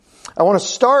I want to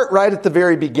start right at the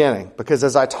very beginning, because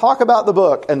as I talk about the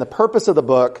book and the purpose of the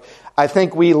book, I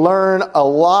think we learn a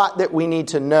lot that we need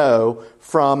to know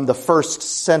from the first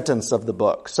sentence of the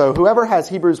book. So whoever has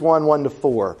Hebrews 1,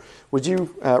 1-4, would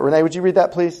you, Renee, would you read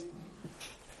that, please?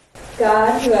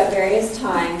 God, who at various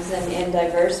times and in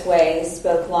diverse ways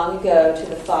spoke long ago to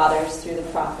the fathers through the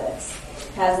prophets,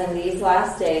 has in these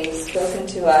last days spoken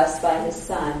to us by his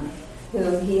Son,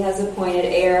 whom he has appointed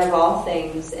heir of all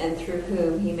things, and through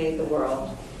whom he made the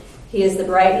world. He is the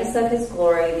brightness of his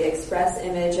glory, the express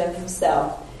image of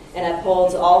himself, and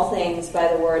upholds all things by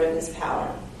the word of his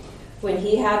power. When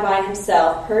he had by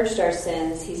himself purged our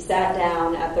sins, he sat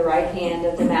down at the right hand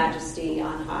of the Majesty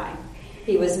on high.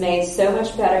 He was made so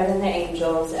much better than the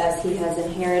angels, as he has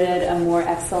inherited a more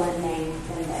excellent name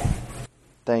than they.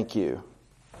 Thank you.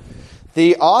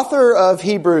 The author of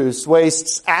Hebrews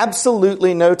wastes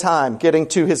absolutely no time getting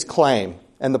to his claim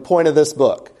and the point of this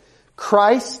book.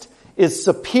 Christ is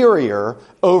superior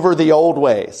over the old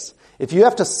ways. If you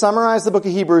have to summarize the book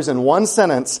of Hebrews in one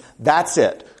sentence, that's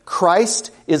it.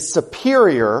 Christ is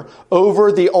superior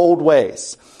over the old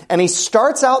ways. And he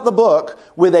starts out the book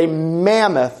with a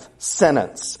mammoth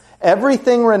sentence.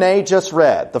 Everything Renee just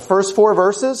read, the first 4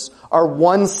 verses, are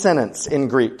one sentence in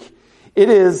Greek. It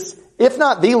is, if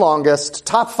not the longest,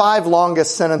 top 5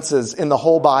 longest sentences in the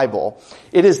whole Bible.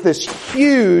 It is this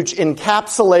huge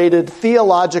encapsulated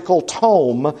theological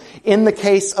tome in the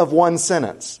case of one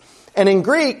sentence. And in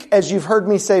Greek, as you've heard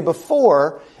me say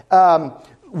before,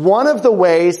 one of the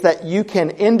ways that you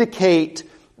can indicate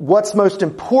what's most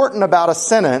important about a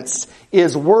sentence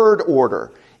is word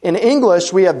order. In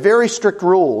English, we have very strict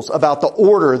rules about the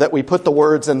order that we put the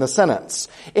words in the sentence.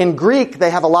 In Greek, they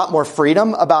have a lot more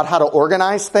freedom about how to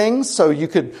organize things. So you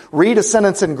could read a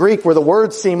sentence in Greek where the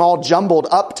words seem all jumbled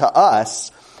up to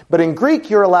us. But in Greek,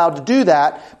 you're allowed to do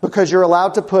that because you're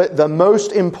allowed to put the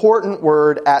most important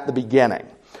word at the beginning.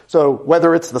 So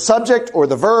whether it's the subject or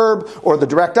the verb or the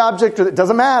direct object, it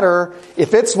doesn't matter.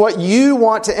 If it's what you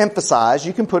want to emphasize,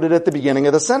 you can put it at the beginning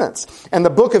of the sentence. And the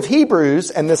book of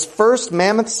Hebrews and this first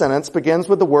mammoth sentence begins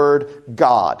with the word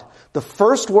God. The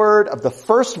first word of the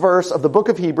first verse of the book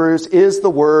of Hebrews is the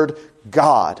word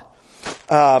God.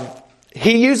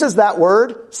 He uses that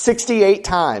word 68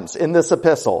 times in this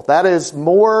epistle. That is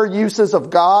more uses of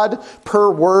God per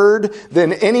word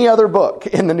than any other book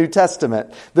in the New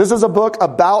Testament. This is a book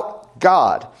about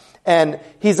God. And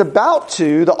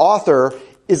the author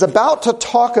is about to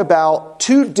talk about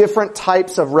 2 different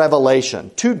types of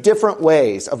revelation, 2 different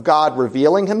ways of God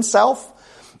revealing himself.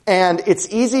 And it's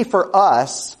easy for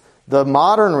us, the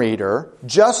modern reader,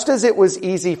 just as it was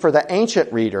easy for the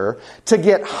ancient reader, to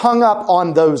get hung up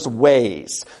on those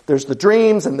ways. There's the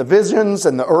dreams and the visions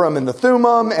and the Urim and the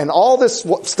Thummim and all this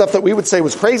stuff that we would say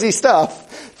was crazy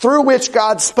stuff through which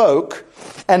God spoke.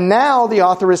 And now the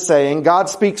author is saying God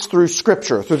speaks through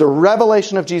Scripture, through the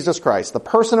revelation of Jesus Christ, the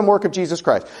person and work of Jesus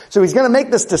Christ. So he's going to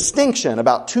make this distinction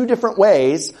about 2 different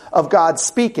ways of God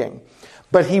speaking.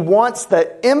 But he wants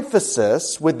the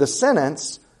emphasis with the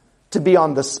sentence to be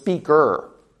on the speaker,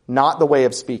 not the way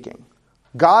of speaking.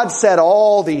 God said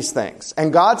all these things,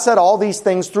 and God said all these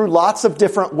things through lots of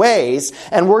different ways,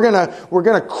 and we're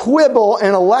gonna quibble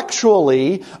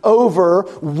intellectually over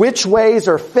which ways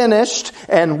are finished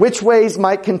and which ways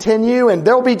might continue, and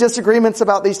there'll be disagreements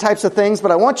about these types of things,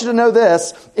 but I want you to know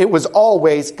this: it was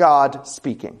always God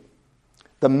speaking.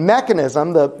 The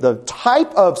mechanism, the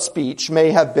type of speech may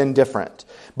have been different,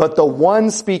 but the one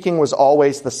speaking was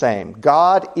always the same.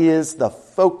 God is the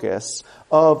focus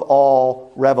of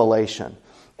all revelation.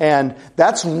 And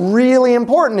that's really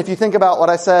important if you think about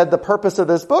what I said the purpose of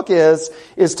this book is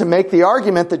to make the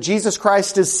argument that Jesus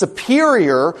Christ is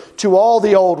superior to all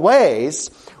the old ways.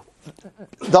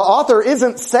 The author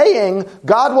isn't saying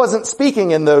God wasn't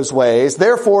speaking in those ways,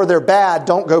 therefore they're bad,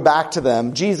 don't go back to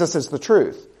them. Jesus is the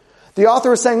truth. The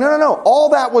author is saying, no,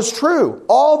 all that was true.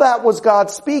 All that was God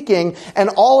speaking, and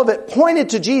all of it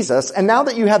pointed to Jesus. And now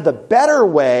that you have the better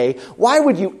way, why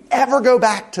would you ever go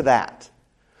back to that?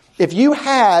 If you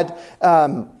had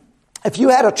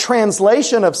a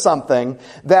translation of something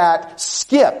that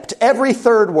skipped every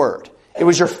 3rd word, it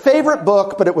was your favorite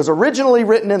book, but it was originally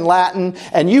written in Latin,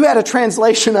 and you had a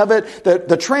translation of it that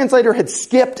the translator had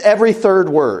skipped every 3rd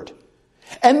word.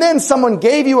 And then someone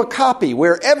gave you a copy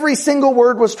where every single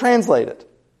word was translated.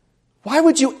 Why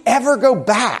would you ever go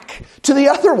back to the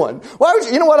other one? Why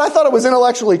would you know what? I thought it was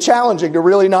intellectually challenging to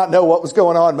really not know what was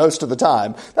going on most of the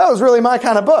time. That was really my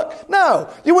kind of book. No,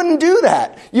 you wouldn't do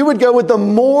that. You would go with the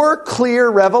more clear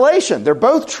revelation. They're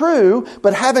both true,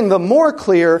 but having the more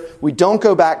clear, we don't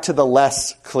go back to the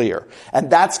less clear. And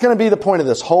that's going to be the point of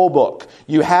this whole book.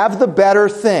 You have the better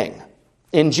thing.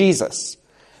 in Jesus.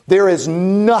 There is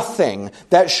nothing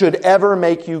that should ever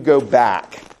make you go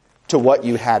back to what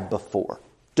you had before.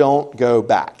 Don't go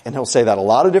back. And he'll say that a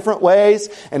lot of different ways,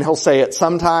 and he'll say it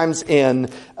sometimes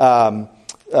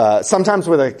sometimes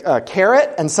with a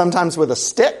carrot, and sometimes with a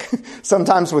stick,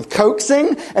 sometimes with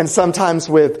coaxing, and sometimes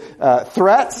with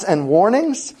threats and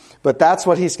warnings. But that's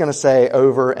what he's going to say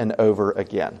over and over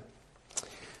again.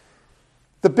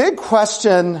 The big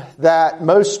question that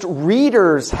most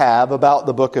readers have about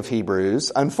the book of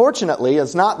Hebrews, unfortunately,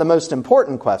 is not the most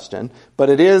important question, but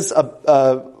it is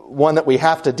one that we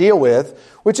have to deal with,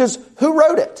 which is who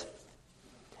wrote it?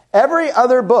 Every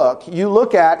other book you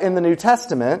look at in the New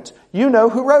Testament, you know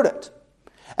who wrote it.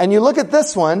 And you look at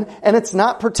this one, and it's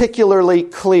not particularly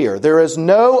clear. There is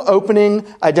no opening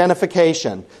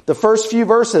identification. The first few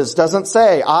verses doesn't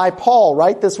say, I, Paul,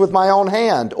 write this with my own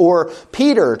hand, or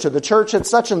Peter to the church at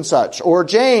such and such, or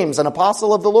James, an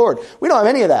apostle of the Lord. We don't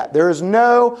have any of that. There is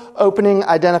no opening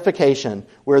identification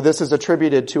where this is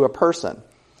attributed to a person.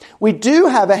 We do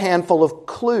have a handful of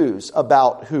clues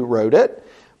about who wrote it,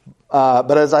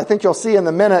 but as I think you'll see in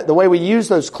a minute, the way we use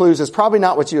those clues is probably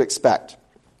not what you expect.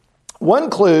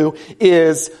 One clue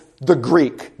is the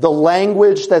Greek, the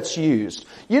language that's used.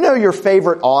 You know your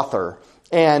favorite author,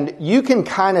 and you can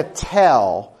kind of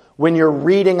tell when you're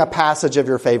reading a passage of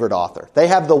your favorite author. They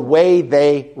have the way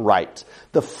they write.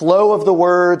 The flow of the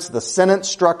words, the sentence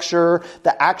structure,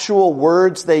 the actual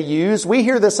words they use. We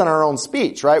hear this in our own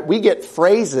speech, right? We get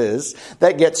phrases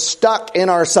that get stuck in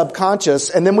our subconscious,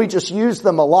 and then we just use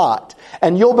them a lot.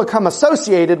 And you'll become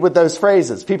associated with those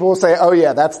phrases. People will say, oh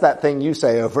yeah, that's that thing you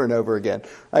say over and over again.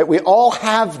 Right? We all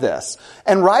have this.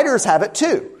 And writers have it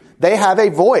too. They have a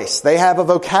voice. They have a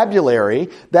vocabulary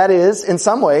that is, in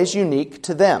some ways, unique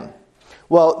to them.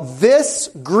 Well, this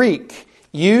Greek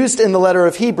used in the letter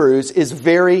of Hebrews is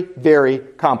very, very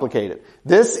complicated.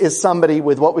 This is somebody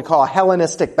with what we call a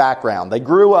Hellenistic background. They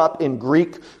grew up in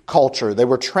Greek culture. They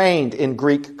were trained in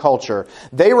Greek culture.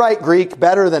 They write Greek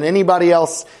better than anybody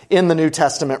else in the New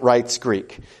Testament writes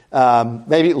Greek.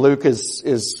 Maybe Luke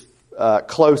is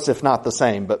close, if not the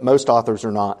same, but most authors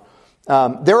are not.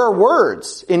 There are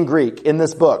words in Greek in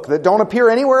this book that don't appear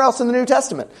anywhere else in the New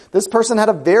Testament. This person had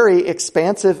a very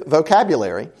expansive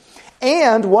vocabulary.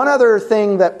 And one other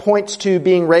thing that points to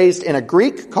being raised in a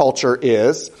Greek culture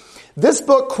is this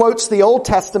book quotes the Old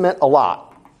Testament a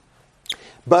lot.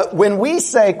 But when we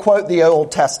say quote the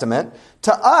Old Testament,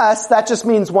 to us that just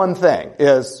means one thing,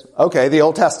 is, okay, the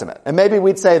Old Testament. And maybe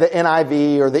we'd say the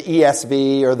NIV or the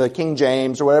ESV or the King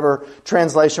James or whatever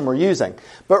translation we're using.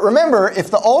 But remember, if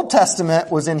the Old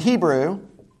Testament was in Hebrew,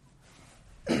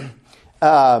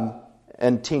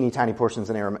 and teeny tiny portions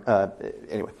in Aramaic,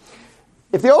 anyway.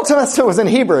 If the Old Testament was in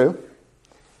Hebrew,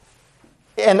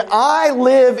 and I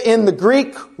live in the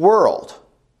Greek world,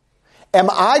 am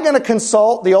I going to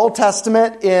consult the Old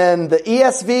Testament in the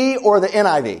ESV or the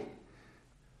NIV?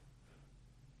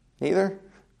 Neither?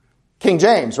 King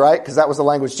James, right? Because that was the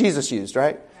language Jesus used,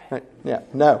 right? Yeah,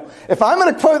 no. If I'm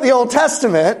going to quote the Old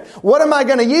Testament, what am I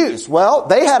going to use? Well,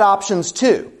 they had options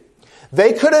too.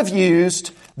 They could have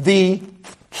used the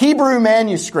Hebrew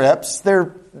manuscripts.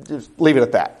 Just leave it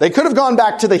at that. They could have gone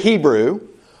back to the Hebrew,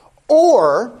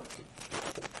 or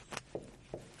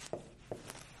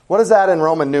what is that in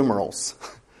Roman numerals?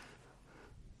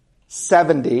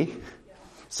 70.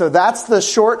 So that's the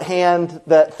shorthand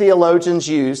that theologians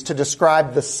use to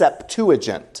describe the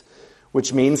Septuagint,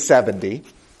 which means 70.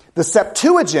 The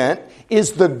Septuagint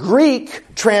is the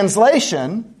Greek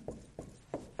translation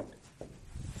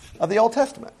of the Old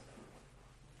Testament.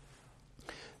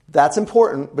 That's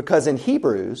important because in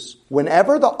Hebrews,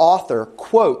 whenever the author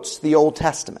quotes the Old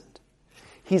Testament,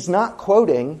 he's not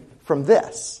quoting from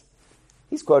this.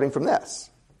 He's quoting from this,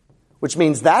 which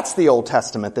means that's the Old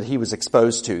Testament that he was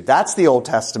exposed to. That's the Old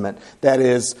Testament that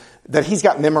he's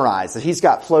got memorized, that he's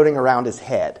got floating around his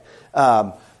head.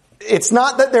 It's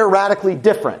not that they're radically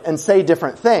different and say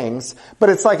different things, but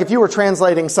it's like if you were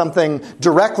translating something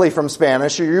directly from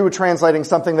Spanish, or you were translating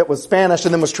something that was Spanish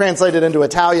and then was translated into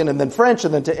Italian and then French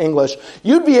and then to English,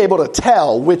 you'd be able to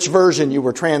tell which version you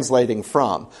were translating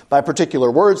from by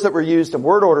particular words that were used and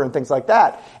word order and things like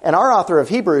that. And our author of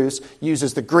Hebrews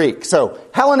uses the Greek. So,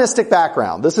 Hellenistic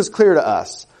background. This is clear to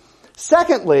us.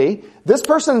 Secondly, this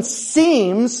person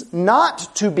seems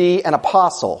not to be an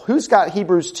apostle. Who's got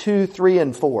Hebrews 2, 3,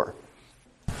 and 4?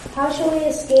 How shall we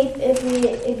escape if we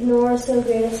ignore so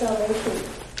great a salvation?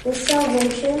 This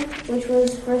salvation, which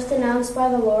was first announced by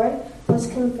the Lord, was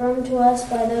confirmed to us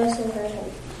by those who heard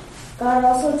him. God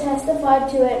also testified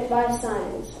to it by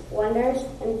signs, wonders,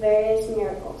 and various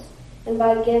miracles, and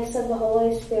by gifts of the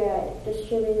Holy Spirit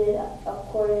distributed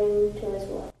according to his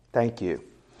will. Thank you.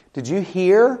 Did you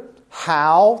hear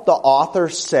how the author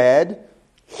said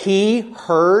he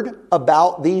heard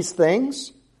about these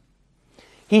things?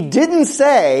 He didn't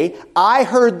say, I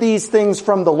heard these things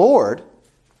from the Lord.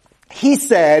 He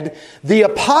said, the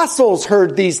apostles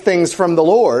heard these things from the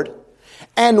Lord,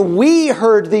 and we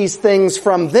heard these things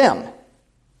from them.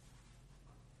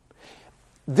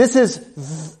 This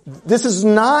is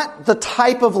not the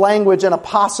type of language an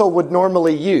apostle would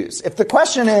normally use. If the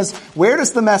question is, where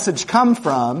does the message come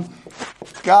from?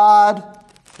 God,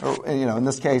 or, in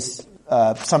this case,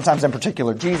 sometimes in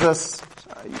particular, Jesus.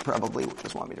 You probably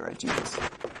just want me to write Jesus.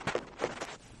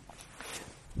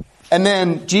 And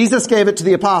then Jesus gave it to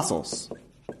the apostles,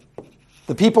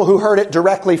 the people who heard it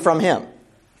directly from him.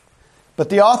 But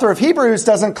the author of Hebrews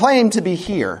doesn't claim to be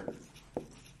here.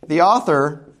 The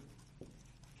author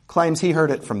claims he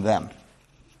heard it from them.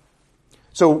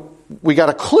 So we got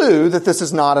a clue that this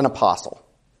is not an apostle.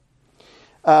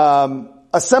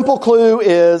 A simple clue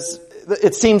is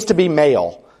it seems to be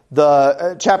male.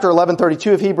 The chapter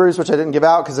 11:32 of Hebrews, which I didn't give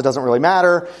out because it doesn't really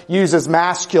matter, uses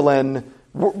masculine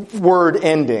word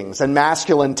endings and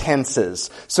masculine tenses.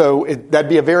 So that'd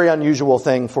be a very unusual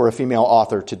thing for a female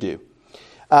author to do.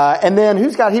 And then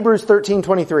who's got Hebrews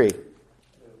 13:23?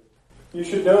 You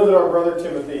should know that our brother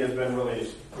Timothy has been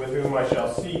released, with whom I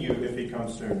shall see you if he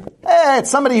comes soon. Hey, it's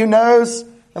somebody who knows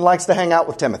and likes to hang out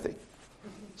with Timothy.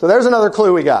 So there's another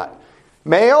clue we got.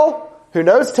 Male, who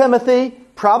knows Timothy,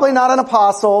 probably not an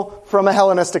apostle, from a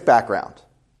Hellenistic background.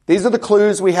 These are the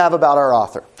clues we have about our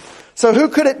author. So who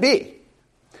could it be?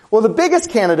 Well, the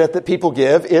biggest candidate that people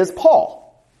give is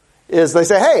Paul. They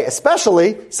say, hey,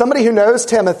 especially somebody who knows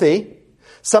Timothy,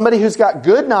 somebody who's got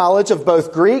good knowledge of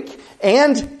both Greek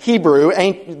and Hebrew,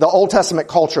 the Old Testament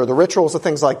culture, the rituals and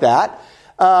things like that,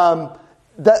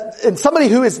 and somebody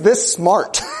who is this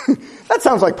smart. That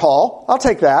sounds like Paul. I'll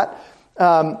take that.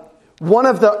 One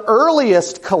of the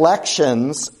earliest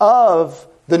collections of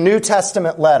the New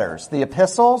Testament letters, the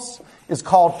epistles, is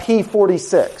called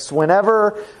P46.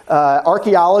 Whenever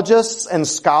archaeologists and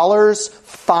scholars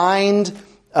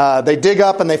they dig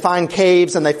up and they find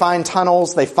caves and they find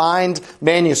tunnels, they find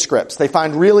manuscripts, they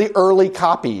find really early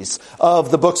copies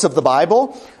of the books of the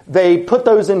Bible, they put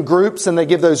those in groups and they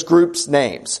give those groups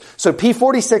names. So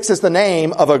P46 is the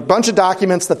name of a bunch of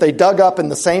documents that they dug up in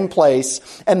the same place,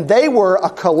 and they were a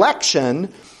collection,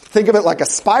 think of it like a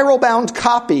spiral-bound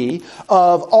copy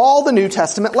of all the New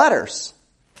Testament letters.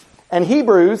 And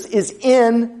Hebrews is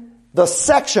in the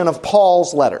section of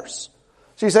Paul's letters.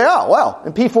 So you say, oh, well,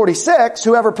 in P46,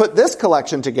 whoever put this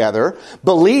collection together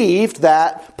believed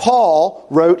that Paul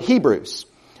wrote Hebrews.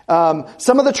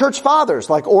 Some of the church fathers,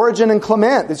 like Origen and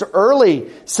Clement, these are early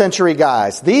century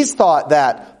guys. These thought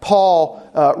that Paul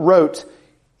wrote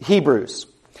Hebrews.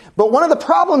 But one of the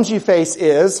problems you face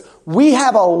is we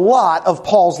have a lot of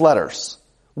Paul's letters.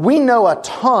 We know a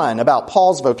ton about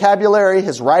Paul's vocabulary,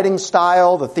 his writing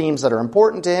style, the themes that are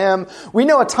important to him. We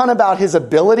know a ton about his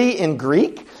ability in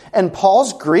Greek, and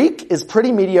Paul's Greek is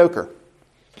pretty mediocre.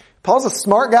 Paul's a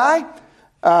smart guy,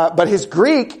 but his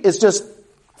Greek is just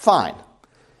fine.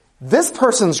 This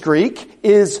person's Greek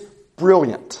is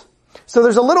brilliant. So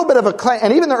there's a little bit of a claim,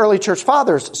 and even the early church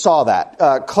fathers saw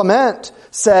that. Clement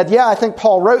said, yeah, I think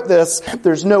Paul wrote this.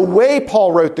 There's no way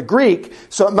Paul wrote the Greek,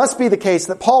 so it must be the case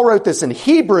that Paul wrote this in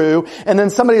Hebrew, and then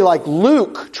somebody like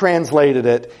Luke translated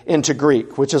it into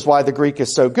Greek, which is why the Greek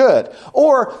is so good.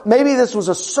 Or maybe this was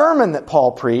a sermon that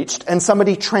Paul preached, and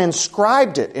somebody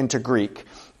transcribed it into Greek,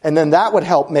 and then that would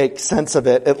help make sense of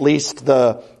it, at least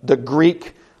the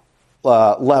Greek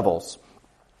levels.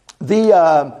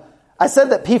 I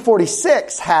said that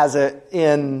P46 has it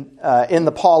in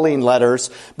the Pauline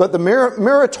letters, but the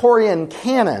Muratorian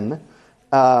Canon,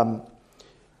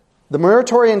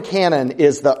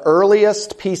 is the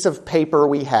earliest piece of paper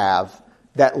we have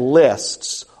that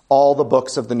lists all the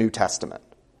books of the New Testament.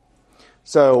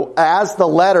 So as the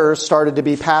letters started to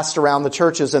be passed around the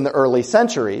churches in the early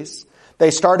centuries,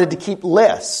 they started to keep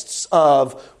lists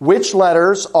of which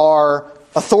letters are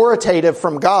authoritative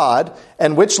from God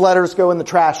and which letters go in the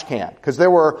trash can. Because there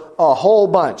were a whole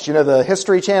bunch. You know, the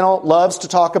History Channel loves to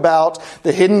talk about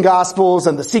the hidden gospels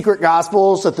and the secret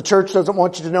gospels that the church doesn't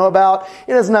want you to know about.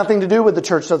 It has nothing to do with the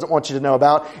church doesn't want you to know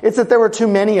about. It's that there were too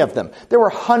many of them. There were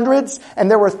hundreds and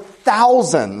there were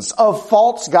thousands of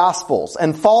false gospels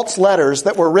and false letters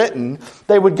that were written.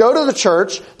 They would go to the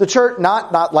church,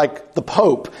 not like the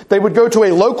Pope. They would go to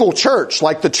a local church,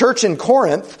 like the church in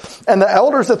Corinth, and the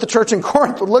elders at the church in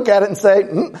Corinth would look at it and say,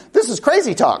 this is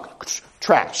crazy talk.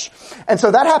 Trash. And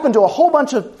so that happened to a whole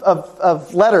bunch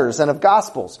of letters and of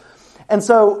gospels. And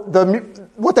so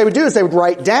what they would do is they would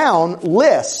write down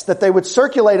lists that they would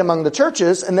circulate among the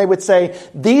churches, and they would say,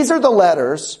 these are the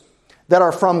letters that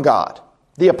are from God.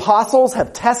 The apostles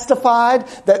have testified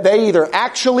that they either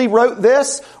actually wrote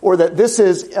this or that this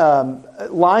is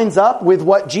lines up with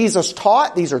what Jesus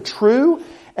taught. These are true.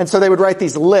 And so they would write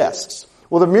these lists.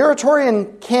 Well, the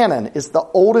Muratorian Canon is the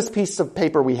oldest piece of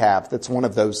paper we have that's one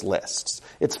of those lists.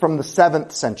 It's from the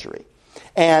 7th century.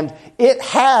 And it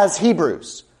has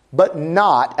Hebrews, but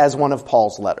not as one of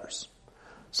Paul's letters.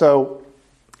 So,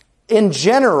 in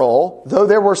general, though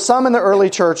there were some in the early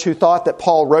church who thought that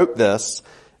Paul wrote this,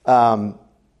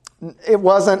 it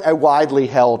wasn't a widely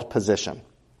held position.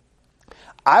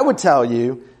 I would tell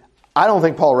you, I don't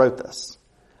think Paul wrote this.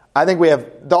 I think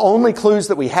the only clues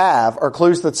that we have are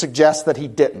clues that suggest that he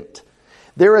didn't.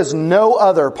 There is no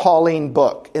other Pauline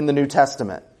book in the New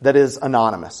Testament that is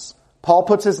anonymous. Paul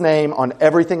puts his name on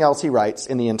everything else he writes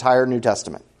in the entire New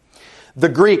Testament. The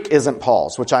Greek isn't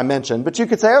Paul's, which I mentioned, but you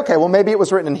could say, okay, well, maybe it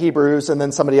was written in Hebrews and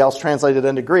then somebody else translated it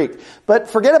into Greek. But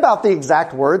forget about the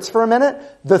exact words for a minute.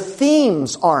 The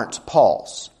themes aren't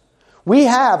Paul's. We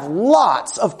have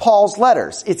lots of Paul's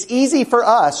letters. It's easy for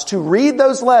us to read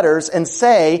those letters and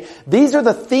say, these are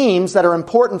the themes that are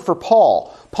important for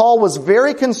Paul. Paul was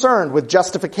very concerned with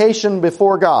justification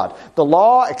before God. The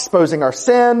law exposing our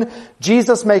sin,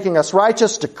 Jesus making us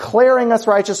righteous, declaring us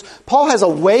righteous. Paul has a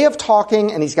way of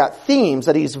talking, and he's got themes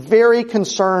that he's very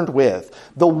concerned with.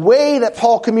 The way that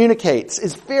Paul communicates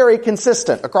is very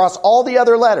consistent across all the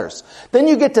other letters. Then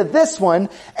you get to this one,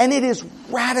 and it is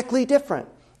radically different.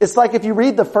 It's like if you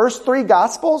read the first 3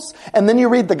 Gospels, and then you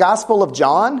read the Gospel of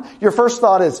John, your first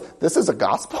thought is, this is a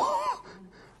gospel?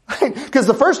 Because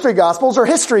the first 3 Gospels are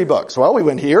history books. Well, we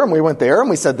went here and we went there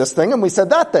and we said this thing and we said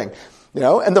that thing.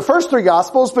 And the first 3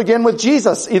 Gospels begin with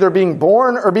Jesus either being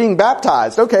born or being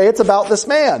baptized. Okay, it's about this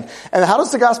man. And how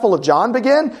does the Gospel of John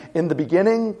begin? In the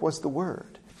beginning was the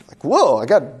Word. Like, whoa, I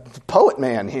got a poet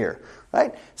man here,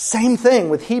 right? Same thing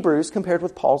with Hebrews compared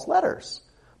with Paul's letters.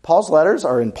 Paul's letters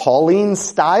are in Pauline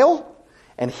style,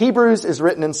 and Hebrews is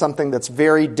written in something that's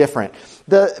very different.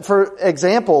 For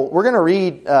example, we're going to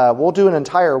read, we'll do an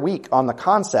entire week on the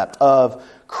concept of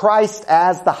Christ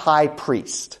as the high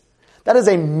priest. That is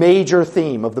a major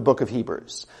theme of the book of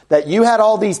Hebrews. That you had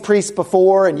all these priests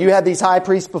before, and you had these high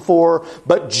priests before,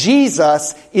 but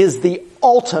Jesus is the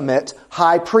ultimate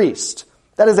high priest.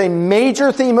 That is a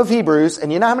major theme of Hebrews,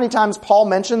 and you know how many times Paul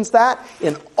mentions that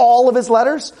in all of his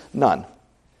letters? None.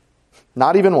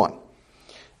 Not even one.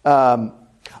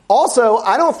 Also,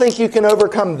 I don't think you can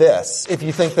overcome this if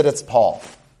you think that it's Paul.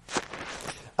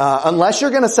 Unless you're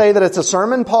going to say that it's a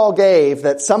sermon Paul gave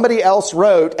that somebody else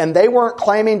wrote and they weren't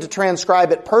claiming to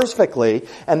transcribe it perfectly,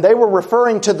 and they were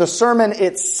referring to the sermon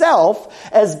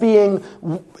itself as being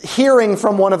hearing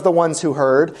from one of the ones who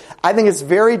heard, I think it's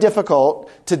very difficult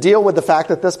to deal with the fact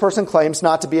that this person claims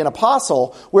not to be an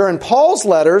apostle, where in Paul's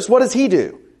letters, what does he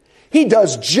do? He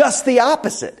does just the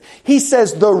opposite. He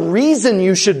says, the reason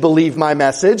you should believe my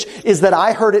message is that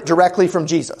I heard it directly from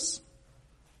Jesus.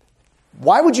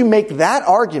 Why would you make that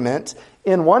argument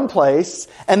in one place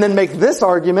and then make this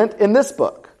argument in this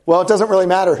book? Well, it doesn't really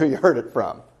matter who you heard it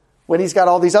from. When he's got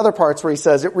all these other parts where he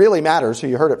says it really matters who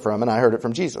you heard it from, and I heard it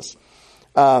from Jesus.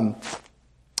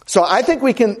 So I think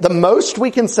the most we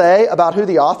can say about who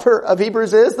the author of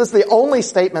Hebrews is, this is the only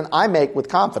statement I make with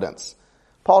confidence.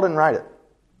 Paul didn't write it.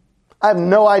 I have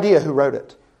no idea who wrote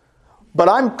it. But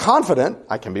I'm confident,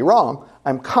 I can be wrong,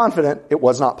 I'm confident it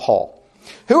was not Paul.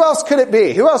 Who else could it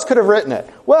be? Who else could have written it?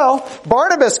 Well,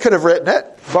 Barnabas could have written it.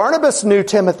 Barnabas knew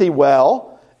Timothy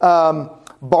well.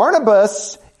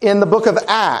 Barnabas, in the book of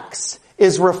Acts,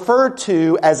 is referred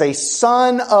to as a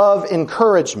son of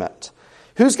encouragement.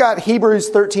 Who's got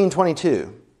Hebrews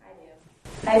 13:22? I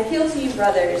do. I appeal to you,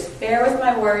 brothers, bear with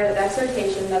my word of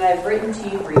exhortation that I have written to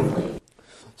you briefly.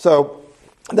 So,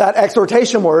 that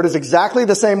exhortation word is exactly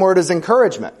the same word as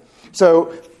encouragement.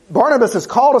 So, Barnabas is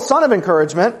called a son of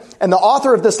encouragement, and the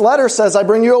author of this letter says, I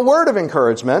bring you a word of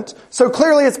encouragement. So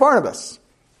clearly it's Barnabas.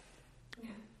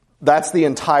 That's the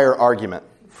entire argument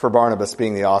for Barnabas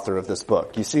being the author of this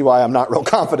book. You see why I'm not real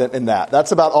confident in that.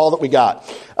 That's about all that we got.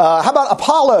 How about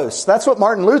Apollos? That's what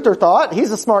Martin Luther thought.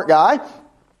 He's a smart guy.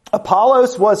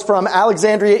 Apollos was from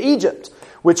Alexandria, Egypt,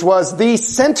 which was the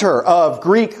center of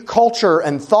Greek culture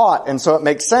and thought, and so it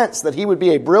makes sense that he would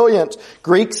be a brilliant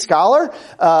Greek scholar.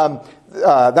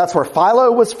 That's where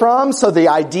Philo was from. So the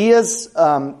ideas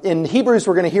in Hebrews,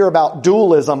 we're going to hear about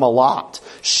dualism a lot.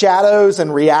 Shadows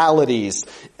and realities.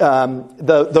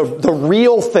 The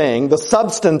real thing, the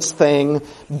substance thing,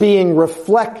 being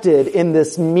reflected in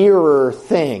this mirror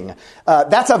thing.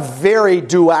 That's a very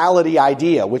duality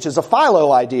idea, which is a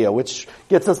Philo idea, which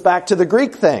gets us back to the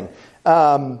Greek thing.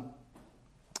 That's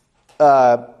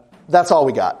all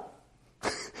we got.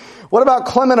 What about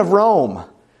Clement of Rome?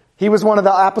 He was one of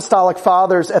the apostolic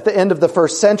fathers at the end of the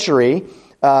first century.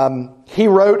 He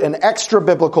wrote an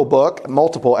extra-biblical book,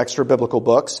 multiple extra-biblical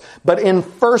books, but in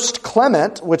First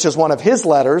Clement, which is one of his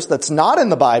letters that's not in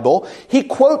the Bible, he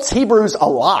quotes Hebrews a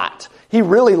lot. He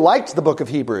really liked the book of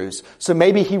Hebrews, so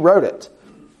maybe he wrote it.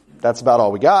 That's about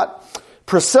all we got.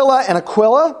 Priscilla and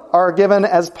Aquila are given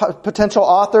as potential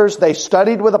authors. They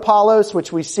studied with Apollos,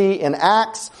 which we see in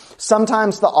Acts.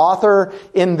 Sometimes the author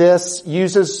in this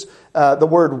uses the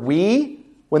word we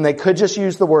when they could just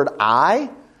use the word I.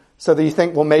 So that you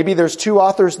think, well, maybe there's two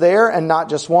authors there and not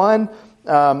just one.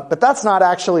 But that's not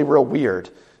actually real weird.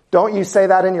 Don't you say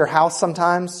that in your house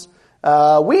sometimes?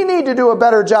 We need to do a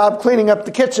better job cleaning up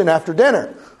the kitchen after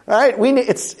dinner. Right?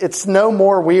 It's no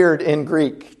more weird in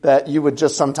Greek that you would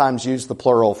just sometimes use the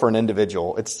plural for an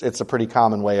individual. It's a pretty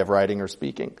common way of writing or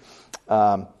speaking.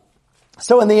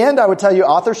 So in the end, I would tell you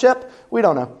authorship, we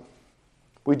don't know.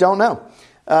 We don't know.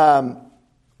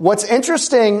 What's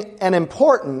interesting and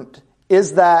important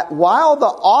is that while the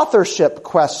authorship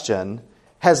question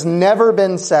has never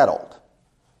been settled,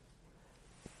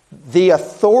 the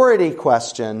authority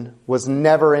question was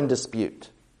never in dispute.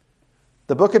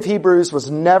 The book of Hebrews was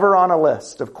never on a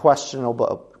list of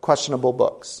questionable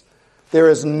books. There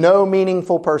is no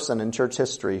meaningful person in church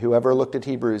history who ever looked at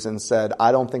Hebrews and said,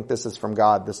 I don't think this is from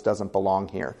God, this doesn't belong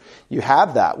here. You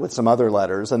have that with some other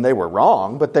letters, and they were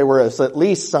wrong, but there was at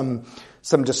least some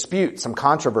dispute, some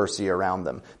controversy around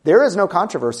them. There is no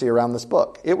controversy around this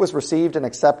book. It was received and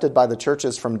accepted by the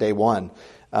churches from day one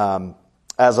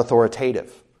as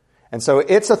authoritative. And so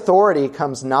its authority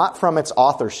comes not from its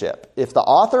authorship. If the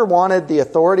author wanted the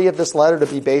authority of this letter to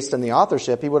be based in the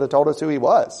authorship, he would have told us who he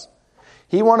was.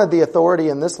 He wanted the authority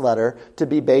in this letter to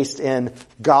be based in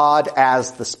God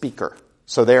as the speaker.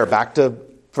 So there, back to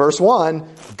verse 1,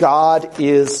 God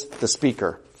is the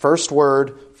speaker. First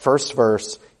word, first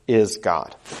verse is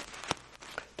God.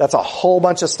 That's a whole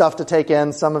bunch of stuff to take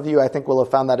in. Some of you, I think, will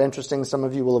have found that interesting. Some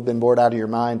of you will have been bored out of your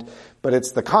mind. But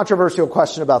it's the controversial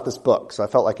question about this book, so I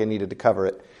felt like I needed to cover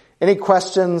it. Any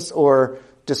questions or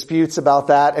disputes about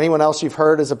that? Anyone else you've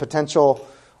heard as a potential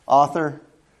author?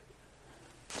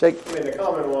 Jake? I mean, the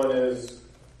common one is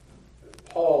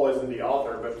Paul isn't the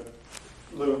author,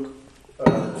 but Luke,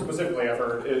 specifically I've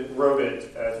heard, wrote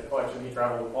it as a collection. He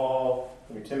traveled with Paul,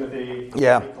 with Timothy.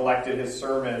 Yeah. He collected his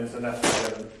sermons, and that's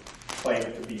kind of claim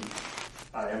it to be,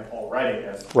 I am Paul writing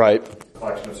this. Right.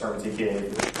 Collection of sermons he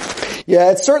gave.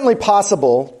 Yeah, it's certainly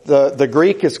possible. The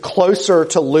Greek is closer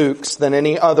to Luke's than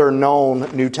any other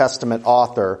known New Testament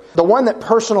author. The one that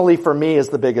personally for me is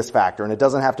the biggest factor, and it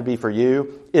doesn't have to be for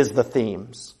you, is the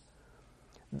themes.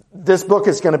 This book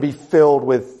is going to be filled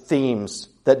with themes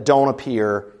that don't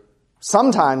appear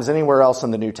sometimes anywhere else in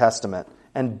the New Testament,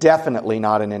 and definitely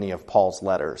not in any of Paul's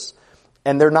letters.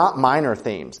 And they're not minor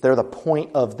themes. They're the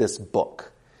point of this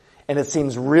book. And it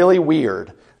seems really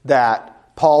weird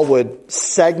that Paul would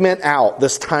segment out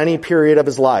this tiny period of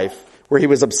his life where he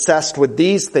was obsessed with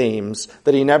these themes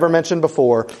that he never mentioned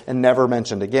before and never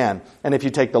mentioned again. And if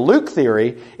you take the Luke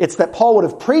theory, it's that Paul would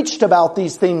have preached about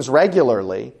these themes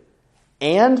regularly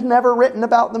and never written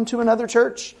about them to another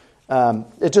church.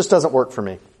 It just doesn't work for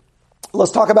me.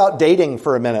 Let's talk about dating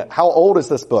for a minute. How old is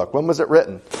this book? When was it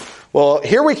written? Well,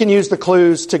 here we can use the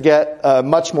clues to get a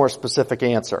much more specific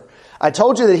answer. I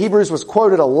told you that Hebrews was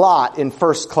quoted a lot in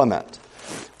 1 Clement.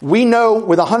 We know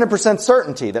with 100%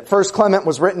 certainty that 1 Clement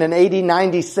was written in AD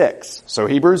 96, so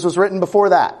Hebrews was written before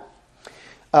that.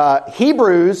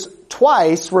 Hebrews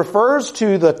twice refers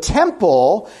to the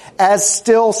temple as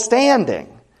still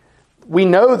standing. We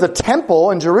know the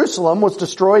temple in Jerusalem was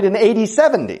destroyed in AD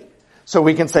 70, so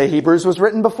we can say Hebrews was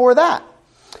written before that.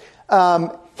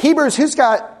 Hebrews, who's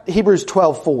got Hebrews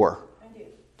 12:4? I do.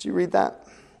 Did you read that?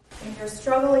 In your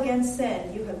struggle against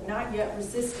sin, you have not yet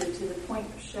resisted to the point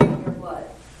of shedding your blood.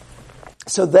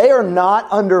 So they are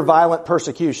not under violent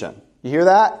persecution. You hear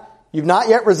that? You've not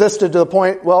yet resisted to the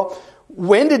point, well,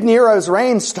 when did Nero's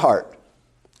reign start?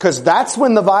 Because that's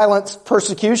when the violent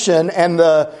persecution and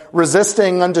the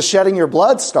resisting unto shedding your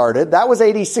blood started. That was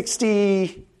AD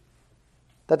 60,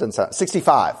 that doesn't sound,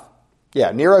 65.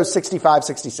 Yeah, Nero's 65,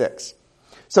 66.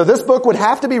 So this book would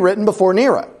have to be written before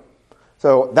Nero.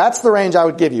 So that's the range I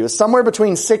would give you. It's somewhere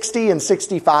between 60 and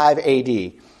 65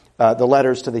 AD, the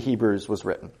letters to the Hebrews was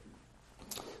written.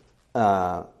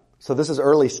 So this is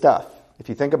early stuff. If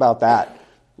you think about that,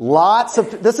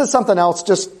 this is something else,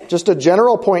 just a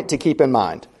general point to keep in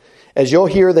mind. As you'll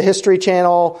hear the History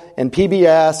Channel and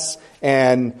PBS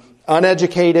and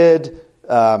uneducated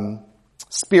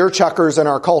spear chuckers in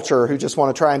our culture who just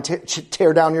want to try and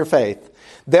tear down your faith,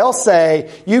 they'll say,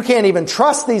 you can't even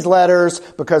trust these letters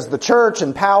because the church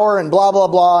and power and blah, blah,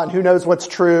 blah, and who knows what's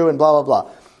true and blah, blah,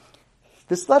 blah.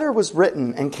 This letter was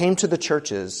written and came to the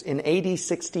churches in AD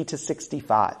 60 to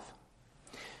 65.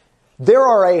 There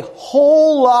are a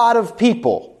whole lot of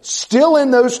people still in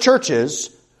those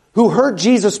churches who heard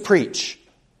Jesus preach,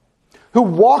 who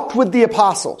walked with the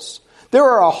apostles. There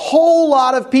are a whole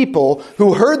lot of people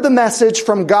who heard the message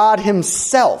from God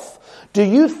himself. Do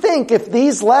you think if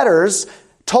these letters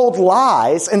told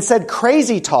lies and said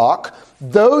crazy talk,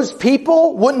 those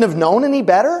people wouldn't have known any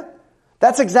better?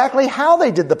 That's exactly how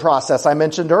they did the process I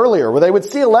mentioned earlier, where they would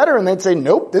see a letter and they'd say,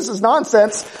 nope, this is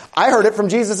nonsense. I heard it from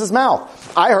Jesus'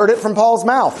 mouth. I heard it from Paul's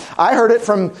mouth. I heard it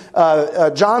from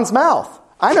John's mouth.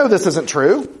 I know this isn't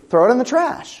true. Throw it in the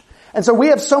trash. And so we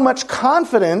have so much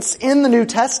confidence in the New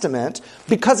Testament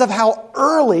because of how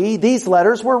early these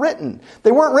letters were written.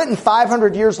 They weren't written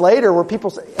 500 years later where people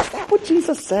say, is that what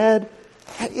Jesus said?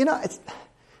 You know, it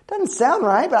doesn't sound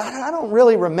right, but I don't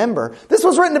really remember. This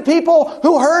was written to people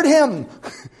who heard him.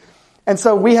 And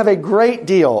so we have a great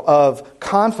deal of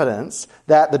confidence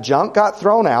that the junk got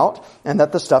thrown out and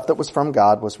that the stuff that was from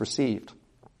God was received.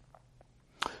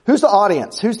 Who's the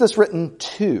audience? Who's this written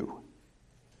to?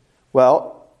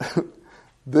 Well,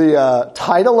 the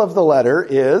title of the letter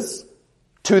is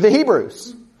To the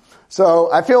Hebrews.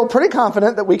 So I feel pretty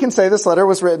confident that we can say this letter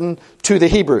was written to the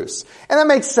Hebrews. And that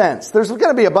makes sense. There's going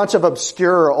to be a bunch of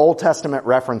obscure Old Testament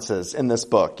references in this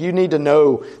book. You need to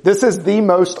know this is the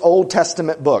most Old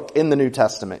Testament book in the New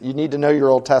Testament. You need to know your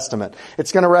Old Testament.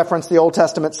 It's going to reference the Old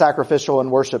Testament sacrificial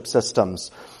and worship systems.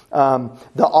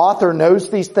 The author knows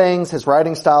these things. His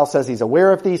writing style says he's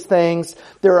aware of these things.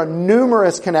 There are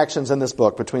numerous connections in this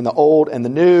book between the Old and the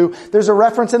New. There's a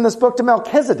reference in this book to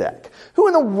Melchizedek. Who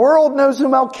in the world knows who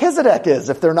Melchizedek is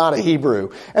if they're not a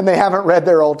Hebrew and they haven't read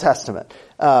their Old Testament?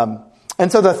 And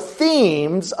so the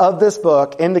themes of this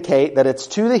book indicate that it's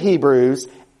to the Hebrews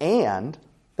and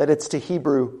that it's to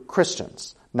Hebrew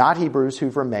Christians. Not Hebrews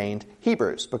who've remained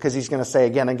Hebrews. Because he's going to say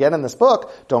again and again in this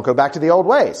book, don't go back to the old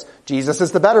ways. Jesus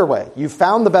is the better way. You've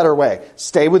found the better way.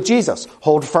 Stay with Jesus.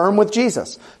 Hold firm with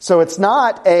Jesus. So it's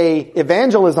not a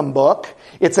evangelism book.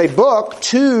 It's a book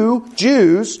to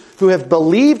Jews who have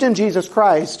believed in Jesus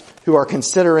Christ who are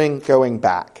considering going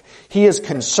back. He is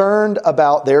concerned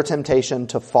about their temptation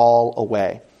to fall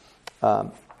away.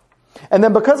 And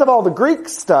then because of all the Greek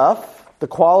stuff, the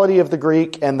quality of the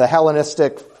Greek and the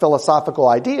Hellenistic philosophical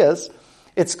ideas,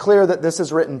 it's clear that this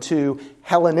is written to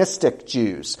Hellenistic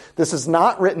Jews. This is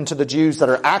not written to the Jews that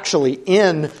are actually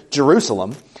in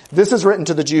Jerusalem. This is written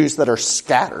to the Jews that are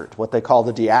scattered, what they call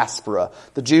the diaspora.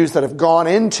 The Jews that have gone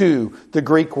into the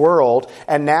Greek world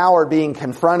and now are being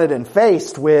confronted and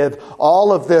faced with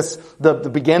all of this, the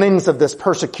beginnings of this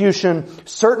persecution,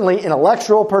 certainly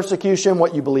intellectual persecution.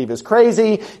 What you believe is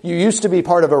crazy. You used to be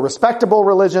part of a respectable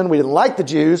religion. We didn't like the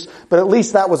Jews, but at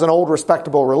least that was an old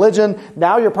respectable religion.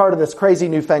 Now you're part of this crazy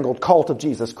newfangled cult of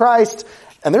Jesus Christ.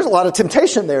 And there's a lot of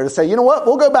temptation there to say, you know what,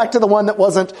 we'll go back to the one that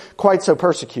wasn't quite so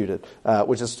persecuted,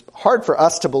 which is hard for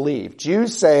us to believe.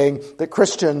 Jews saying that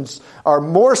Christians are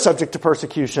more subject to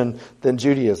persecution than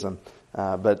Judaism.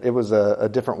 But it was a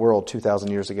different world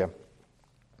 2,000 years ago.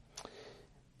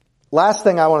 Last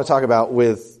thing I want to talk about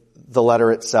with the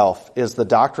letter itself is the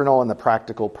doctrinal and the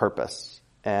practical purpose.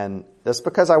 And that's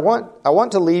because I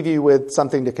want to leave you with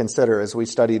something to consider as we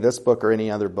study this book or any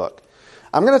other book.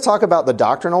 I'm going to talk about the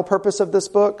doctrinal purpose of this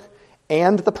book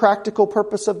and the practical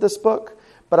purpose of this book,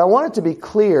 but I want it to be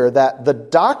clear that the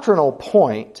doctrinal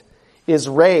point is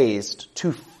raised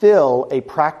to fill a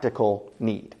practical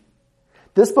need.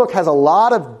 This book has a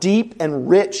lot of deep and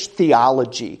rich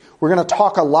theology. We're going to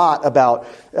talk a lot about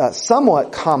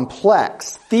somewhat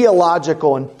complex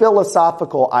theological and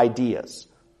philosophical ideas.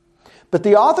 But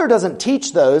the author doesn't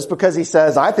teach those because he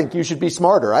says, I think you should be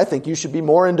smarter. I think you should be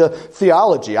more into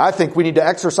theology. I think we need to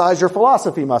exercise your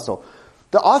philosophy muscle.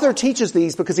 The author teaches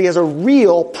these because he has a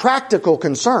real practical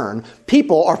concern.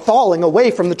 People are falling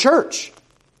away from the church.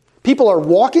 People are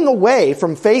walking away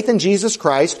from faith in Jesus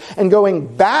Christ and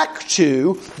going back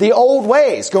to the old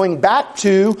ways, going back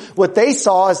to what they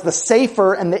saw as the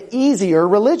safer and the easier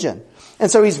religion.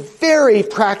 And so he's very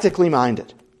practically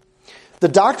minded. The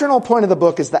doctrinal point of the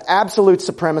book is the absolute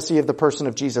supremacy of the person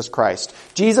of Jesus Christ.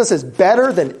 Jesus is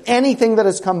better than anything that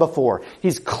has come before.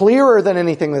 He's clearer than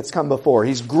anything that's come before.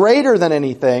 He's greater than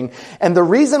anything. And the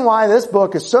reason why this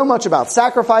book is so much about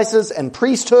sacrifices and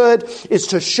priesthood is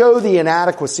to show the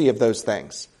inadequacy of those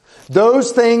things.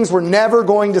 Those things were never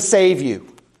going to save you.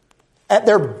 At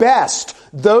their best,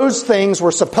 those things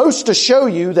were supposed to show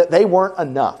you that they weren't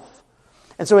enough.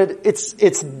 And so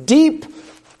it's deep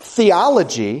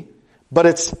theology, but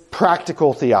it's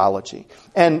practical theology.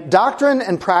 And doctrine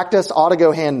and practice ought to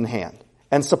go hand in hand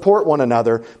and support one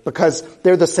another because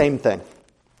they're the same thing.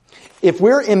 If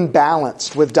we're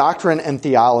imbalanced with doctrine and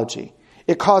theology,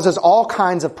 it causes all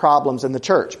kinds of problems in the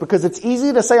church because it's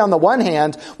easy to say on the one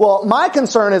hand, well, my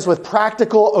concern is with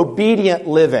practical, obedient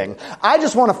living. I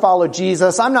just want to follow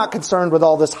Jesus. I'm not concerned with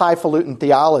all this highfalutin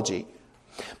theology.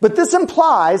 But this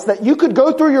implies that you could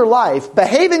go through your life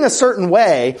behaving a certain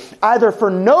way either for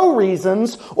no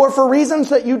reasons or for reasons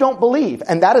that you don't believe.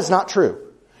 And that is not true.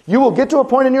 You will get to a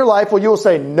point in your life where you will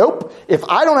say, nope, if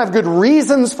I don't have good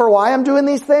reasons for why I'm doing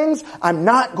these things, I'm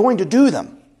not going to do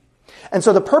them. And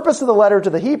so the purpose of the letter to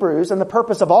the Hebrews and the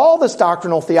purpose of all this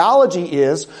doctrinal theology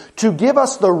is to give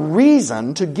us the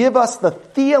reason, to give us the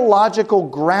theological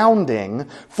grounding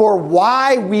for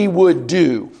why we would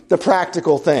do the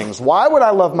practical things. Why would I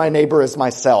love my neighbor as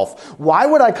myself? Why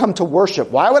would I come to worship?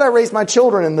 Why would I raise my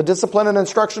children in the discipline and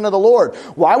instruction of the Lord?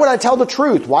 Why would I tell the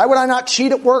truth? Why would I not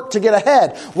cheat at work to get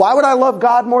ahead? Why would I love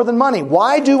God more than money?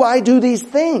 Why do I do these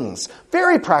things?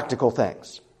 Very practical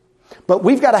things. But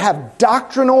we've got to have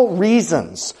doctrinal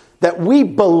reasons that we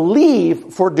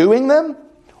believe for doing them,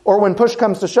 or when push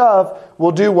comes to shove,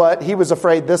 we'll do what he was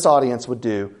afraid this audience would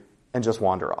do and just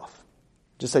wander off.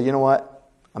 Just say, you know what?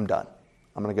 I'm done.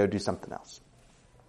 I'm going to go do something else.